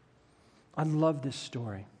 I love this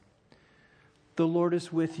story. The Lord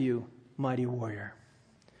is with you, mighty warrior.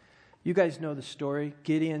 You guys know the story.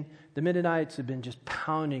 Gideon, the Midianites have been just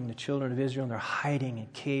pounding the children of Israel, and they're hiding in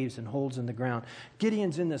caves and holes in the ground.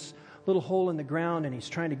 Gideon's in this little hole in the ground, and he's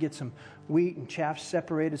trying to get some wheat and chaff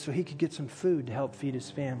separated so he could get some food to help feed his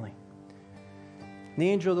family. And the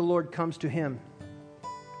angel of the Lord comes to him,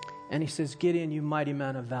 and he says, "Gideon, you mighty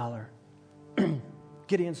man of valor."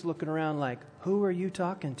 Gideon's looking around like, "Who are you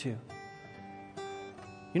talking to?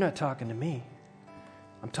 You're not talking to me.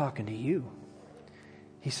 I'm talking to you."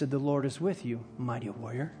 He said, "The Lord is with you, mighty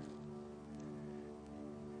warrior."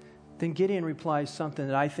 Then Gideon replies something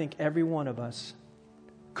that I think every one of us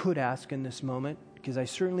could ask in this moment, because I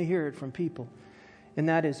certainly hear it from people. And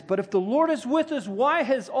that is, "But if the Lord is with us, why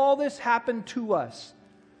has all this happened to us?"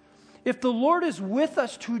 If the Lord is with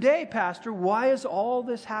us today, Pastor, why is all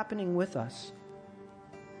this happening with us?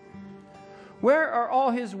 Where are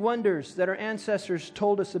all his wonders that our ancestors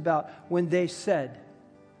told us about when they said,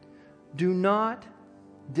 did not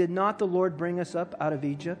the Lord bring us up out of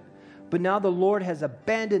Egypt? But now the Lord has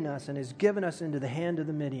abandoned us and has given us into the hand of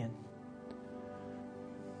the Midian.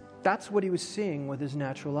 That's what he was seeing with his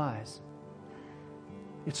natural eyes.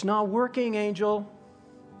 It's not working, angel.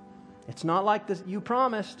 It's not like this you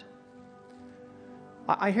promised.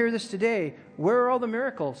 I hear this today. Where are all the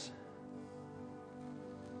miracles?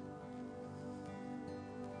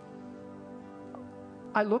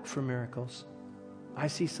 I look for miracles. I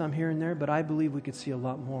see some here and there, but I believe we could see a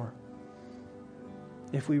lot more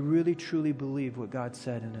if we really truly believe what God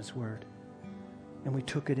said in his word and we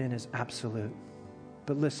took it in as absolute.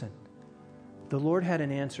 But listen, the Lord had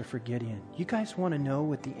an answer for Gideon. You guys want to know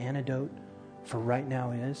what the antidote for right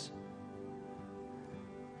now is?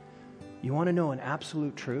 You want to know an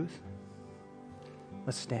absolute truth?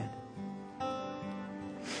 Let's stand.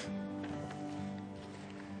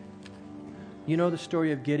 You know the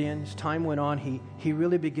story of Gideon. As time went on, he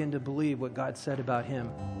really began to believe what God said about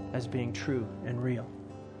him as being true and real.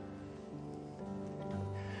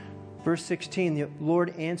 Verse 16, the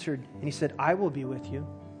Lord answered, and he said, "I will be with you,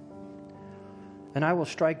 and I will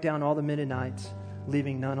strike down all the Midianites,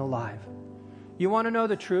 leaving none alive." You want to know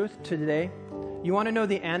the truth today? You want to know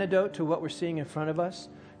the antidote to what we're seeing in front of us?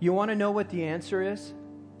 You want to know what the answer is?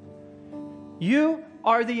 You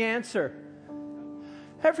are the answer.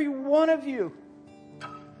 Every one of you.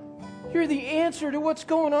 You're the answer to what's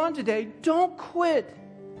going on today. Don't quit.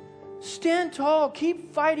 Stand tall.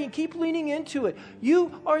 Keep fighting. Keep leaning into it.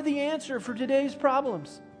 You are the answer for today's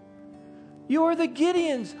problems. You are the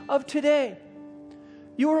Gideons of today.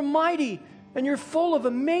 You are mighty, and you're full of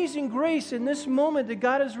amazing grace in this moment that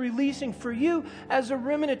God is releasing for you as a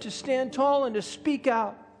remnant to stand tall and to speak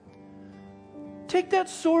out. Take that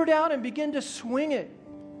sword out and begin to swing it.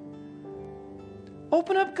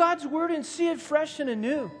 Open up God's word and see it fresh and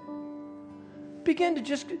anew. Begin to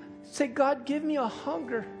just say, "God, give me a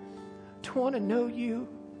hunger to want to know you.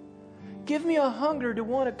 Give me a hunger to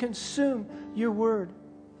want to consume your word."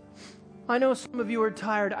 I know some of you are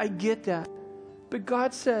tired. I get that. But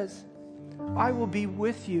God says, "I will be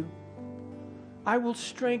with you. I will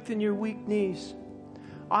strengthen your weak knees.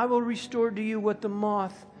 I will restore to you what the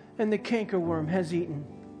moth and the cankerworm has eaten."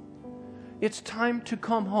 It's time to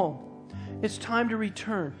come home. It's time to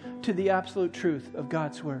return to the absolute truth of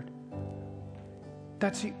God's word.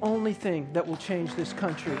 That's the only thing that will change this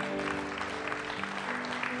country.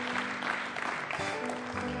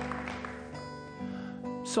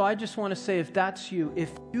 So I just want to say, if that's you,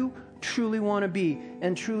 if you truly want to be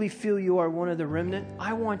and truly feel you are one of the remnant,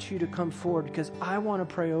 I want you to come forward, because I want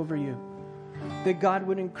to pray over you that God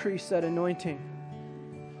would increase that anointing,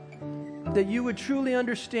 that you would truly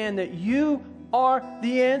understand that you are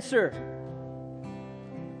the answer.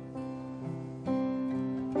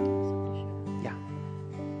 Yeah.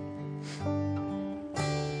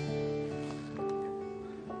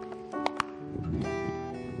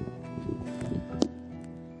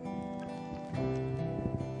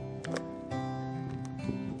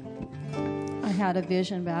 I had a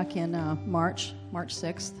vision back in March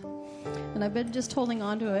 6th, and I've been just holding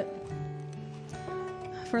on to it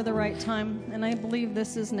for the right time, and I believe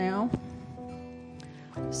this is now.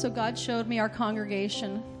 So God showed me our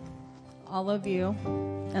congregation, all of you,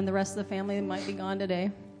 and the rest of the family that might be gone today.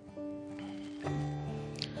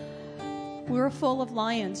 We were full of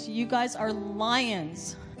lions. You guys are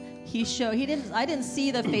lions. I didn't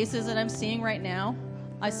see the faces that I'm seeing right now.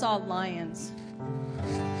 I saw lions.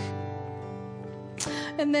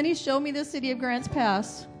 And then he showed me the city of Grants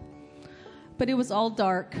Pass, but it was all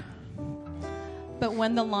dark. But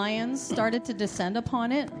when the lions started to descend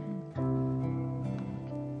upon it,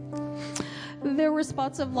 there were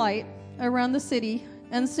spots of light around the city,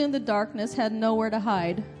 and soon the darkness had nowhere to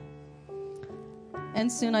hide.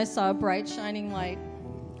 And soon I saw a bright shining light,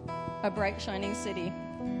 a bright shining city.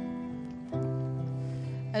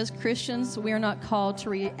 as Christians, we are not called to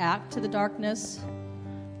react to the darkness,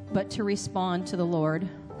 but to respond to the Lord.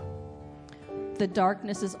 The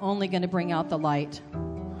darkness is only going to bring out the light.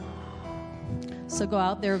 So go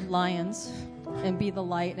out there, lions, and be the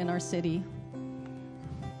light in our city.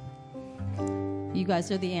 You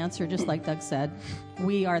guys are the answer, just like Doug said.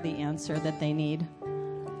 We are the answer that they need.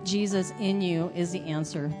 Jesus in you is the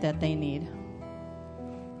answer that they need.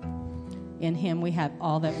 In him we have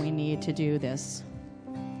all that we need to do this.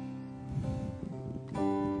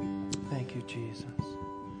 Thank you, Jesus.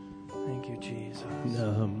 Thank you, Jesus.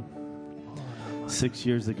 6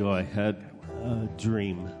 years ago, I had a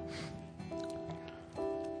dream.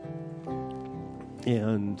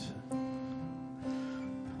 And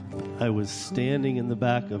I was standing in the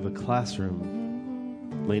back of a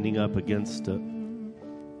classroom, leaning up against a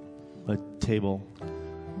table.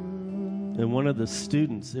 And one of the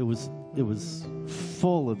students, it was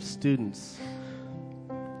full of students.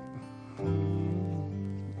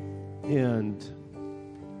 And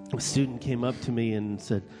a student came up to me and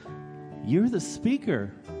said, "You're the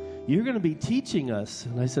speaker. You're going to be teaching us."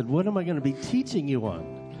 And I said, "What am I going to be teaching you on?"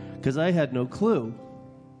 Because I had no clue.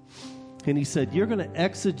 And he said, "You're going to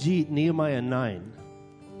exegete Nehemiah 9.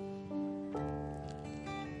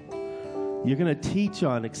 You're going to teach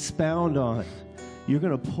on, expound on. You're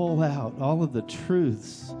going to pull out all of the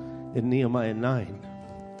truths in Nehemiah 9.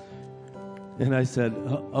 And I said,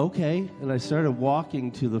 "Okay." And I started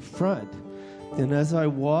walking to the front. And as I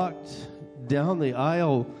walked down the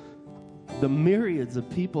aisle, the myriads of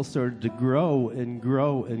people started to grow and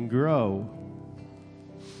grow and grow.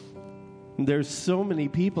 There's so many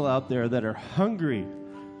people out there that are hungry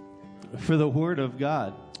for the Word of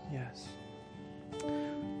God. Yes.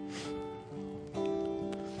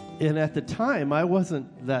 And at the time, I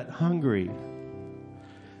wasn't that hungry.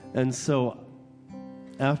 And so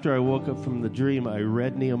after I woke up from the dream, I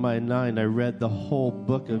read Nehemiah 9. I read the whole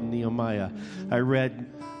book of Nehemiah. I read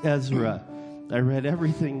Ezra. I read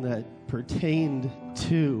everything that pertained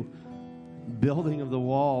to building of the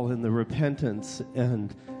wall and the repentance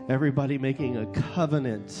and everybody making a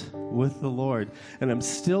covenant with the Lord. And I'm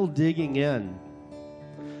still digging in.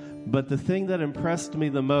 But the thing that impressed me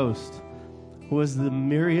the most was the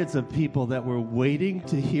myriads of people that were waiting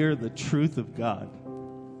to hear the truth of God.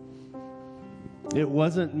 It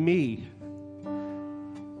wasn't me.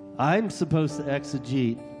 I'm supposed to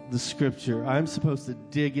exegete the Scripture. I'm supposed to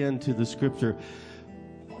dig into the Scripture.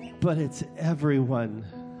 But it's everyone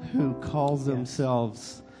who calls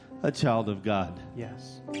themselves a child of God.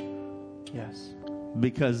 Yes. Yes.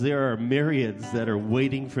 Because there are myriads that are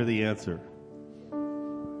waiting for the answer.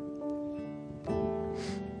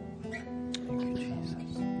 Thank you,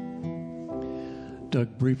 Jesus.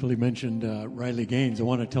 Doug briefly mentioned Riley Gaines. I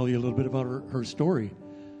want to tell you a little bit about her story.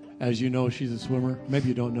 As you know, she's a swimmer. Maybe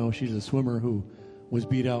you don't know, she's a swimmer who was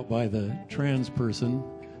beat out by the trans person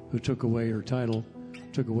who took away her title,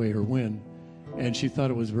 took away her win. And she thought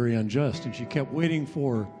it was very unjust. And she kept waiting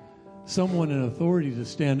for someone in authority to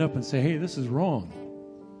stand up and say, "Hey, this is wrong."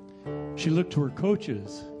 She looked to her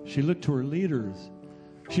coaches. She looked to her leaders.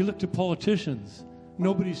 She looked to politicians.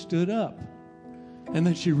 Nobody stood up. And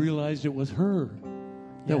then she realized it was her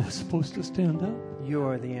that was supposed to stand up. You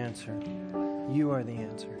are the answer. You are the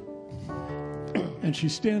answer. And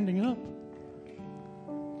she's standing up.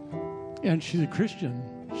 And she's a Christian.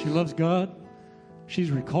 She loves God.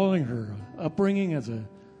 She's recalling her upbringing as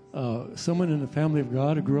someone in the family of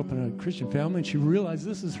God who grew up in a Christian family, and she realized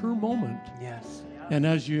this is her moment. Yes. And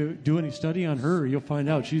as you do any study on her, you'll find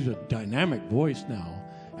out she's a dynamic voice now,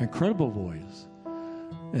 incredible voice.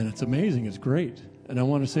 And it's amazing. It's great. And I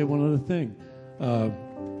want to say one other thing.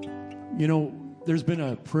 There's been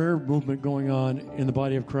a prayer movement going on in the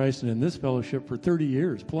body of Christ and in this fellowship for 30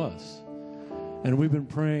 years plus. And we've been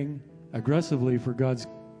praying aggressively for God's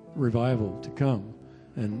revival to come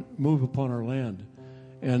and move upon our land.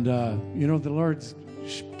 And, the Lord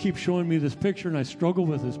keeps showing me this picture, and I struggle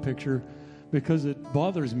with this picture because it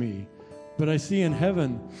bothers me. But I see in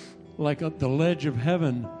heaven, like up the ledge of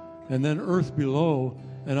heaven, and then earth below,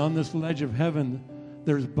 and on this ledge of heaven,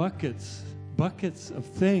 there's buckets of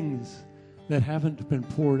things that haven't been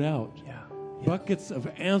poured out. Yeah. Buckets of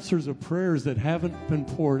answers of prayers that haven't been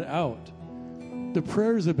poured out. The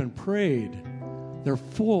prayers have been prayed. They're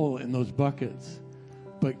full in those buckets.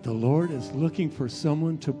 But the Lord is looking for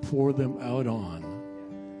someone to pour them out on.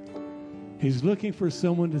 He's looking for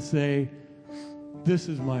someone to say, "This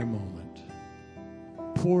is my moment.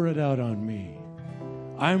 Pour it out on me.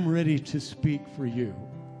 I'm ready to speak for you.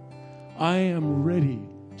 I am ready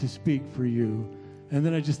to speak for you." And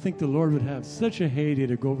then I just think the Lord would have such a heyday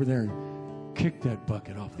to go over there and kick that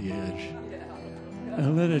bucket off the edge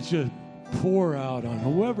And let it just pour out on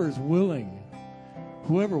whoever's willing,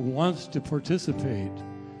 whoever wants to participate.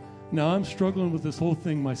 Now, I'm struggling with this whole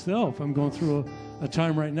thing myself. I'm going through a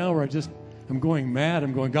time right now where I'm going mad.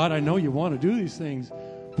 I'm going, God, I know you want to do these things,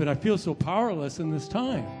 but I feel so powerless in this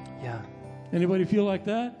time. Yeah. Anybody feel like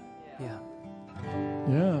that? Yeah.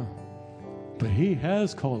 Yeah. But he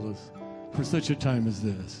has called us for such a time as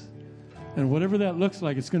this. And whatever that looks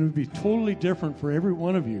like, it's going to be totally different for every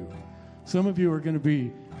one of you. Some of you are going to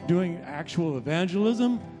be doing actual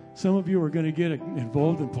evangelism. Some of you are going to get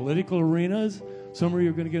involved in political arenas. Some of you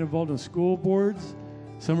are going to get involved in school boards.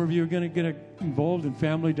 Some of you are going to get involved in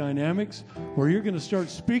family dynamics where you're going to start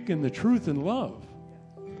speaking the truth in love.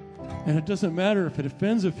 And it doesn't matter if it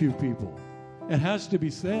offends a few people. It has to be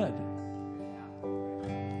said.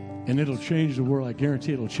 And it'll change the world. I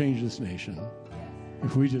guarantee it'll change this nation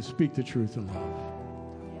if we just speak the truth in love.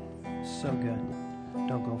 So good.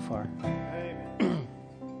 Don't go far.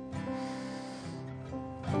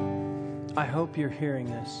 I hope you're hearing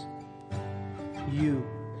this. You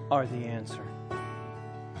are the answer.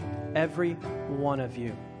 Every one of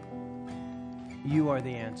you. You are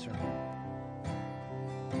the answer.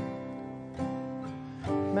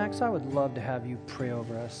 Max, I would love to have you pray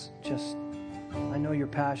over us. I know your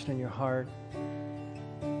passion in your heart.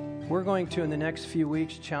 We're going to, in the next few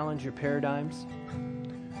weeks, challenge your paradigms.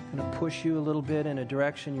 I'm going to push you a little bit in a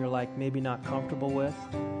direction you're like maybe not comfortable with.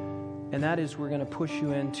 And that is, we're going to push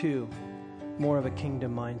you into more of a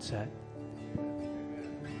kingdom mindset.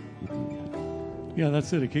 Yeah,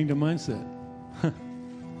 that's it, a kingdom mindset.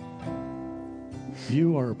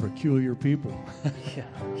 You are a peculiar people.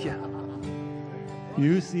 Yeah.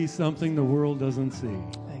 You see something the world doesn't see.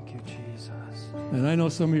 Thank you, Jesus. And I know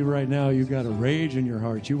some of you right now, you've got a rage in your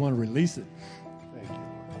heart. You want to release it. Thank you.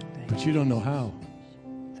 But you don't know how.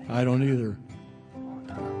 I don't either.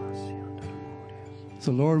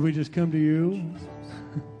 So, Lord, we just come to you.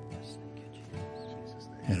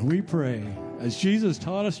 And we pray, as Jesus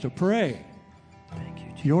taught us to pray,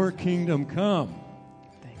 your kingdom come.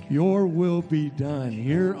 Your will be done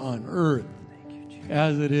here on earth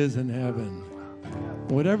as it is in heaven.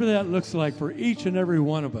 Whatever that looks like for each and every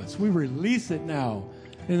one of us, we release it now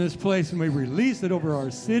in this place, and we release it over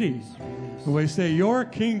our cities. And we say, your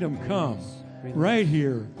kingdom come right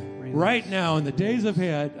here, right now, in the days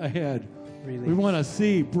ahead. We want to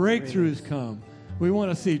see breakthroughs come. We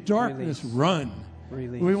want to see darkness run.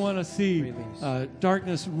 We want to see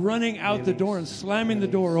darkness running out the door and slamming the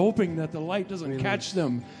door, hoping that the light doesn't catch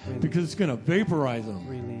them because it's going to vaporize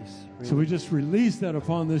them. So we just release that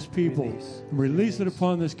upon this people and release it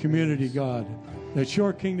upon this community, God, that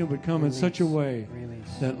your kingdom would come in such a way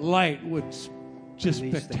that light would just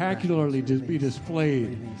spectacularly be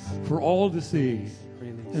displayed for all to see.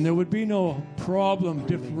 And there would be no problem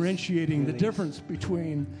differentiating the difference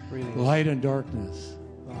between light and darkness.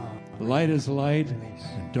 Light is light,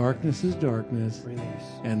 and darkness is darkness,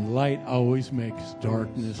 and light always makes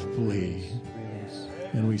darkness flee.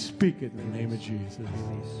 And we speak it in the name of Jesus.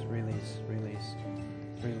 Release.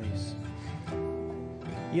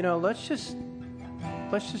 You know, let's just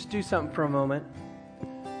do something for a moment.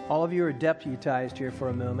 All of you are deputized here for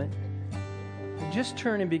a moment. Just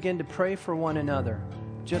turn and begin to pray for one another.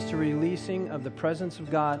 Just a releasing of the presence of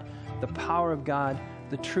God, the power of God,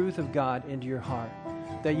 the truth of God into your heart.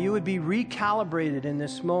 That you would be recalibrated in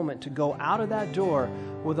this moment to go out of that door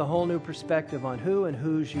with a whole new perspective on who and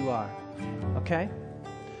whose you are. Okay?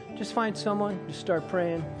 Just find someone, just start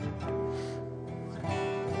praying.